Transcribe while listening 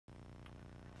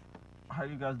How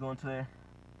you guys doing today?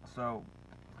 So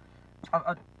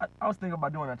I was thinking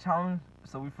about doing a challenge.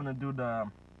 So we're gonna do the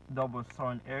double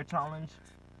Suorin air challenge.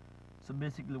 So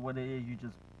basically what it is, you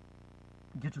just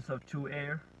get yourself 2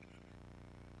 air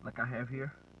like I have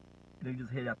here, and you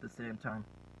just hit it at the same time.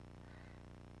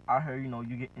 I heard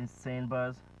you get insane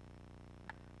buzz.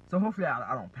 So hopefully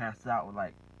I don't pass out with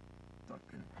like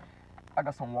something. I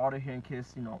got some water here in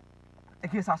case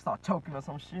I start choking or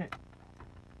some shit.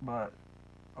 But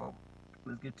oh,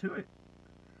 let's get to it.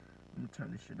 Let me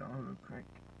turn this shit on real quick.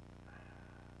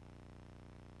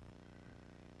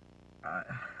 Alright.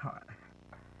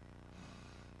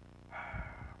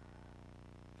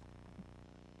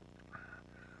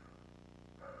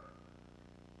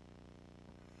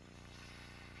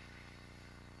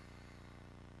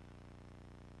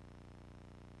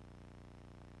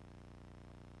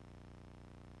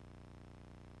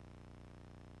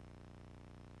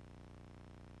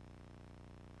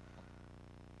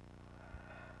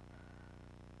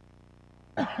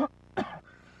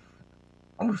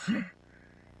 Oh shit.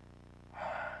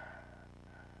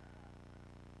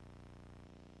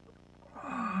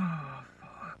 Oh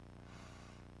fuck.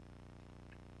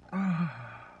 I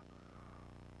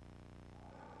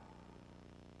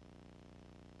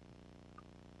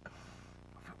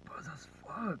feel buzz as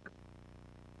fuck.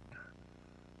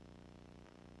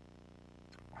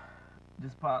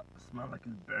 This pot smells like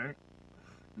it's burnt.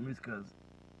 Maybe it's because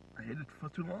I hit it for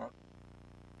too long.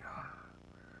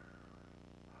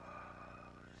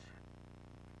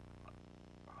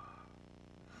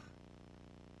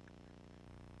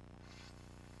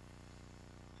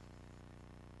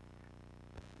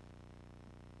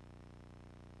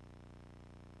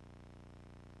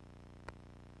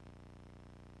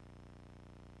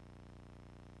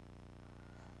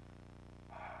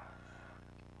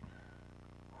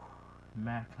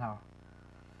 Mad cloud.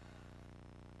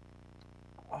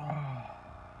 Oh.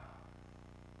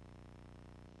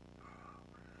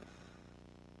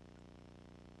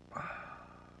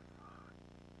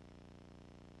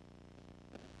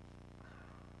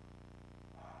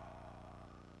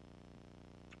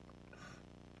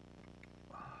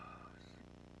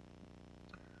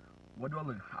 What do I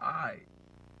look high?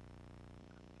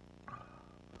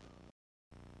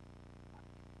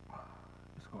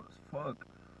 It's cold as fuck.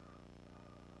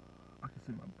 I can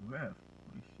see my breath.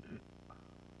 Holy shit.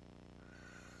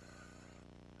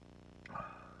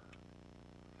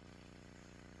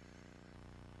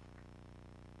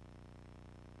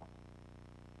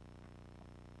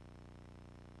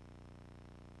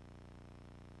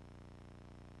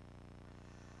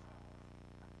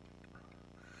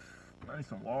 I need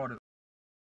some water.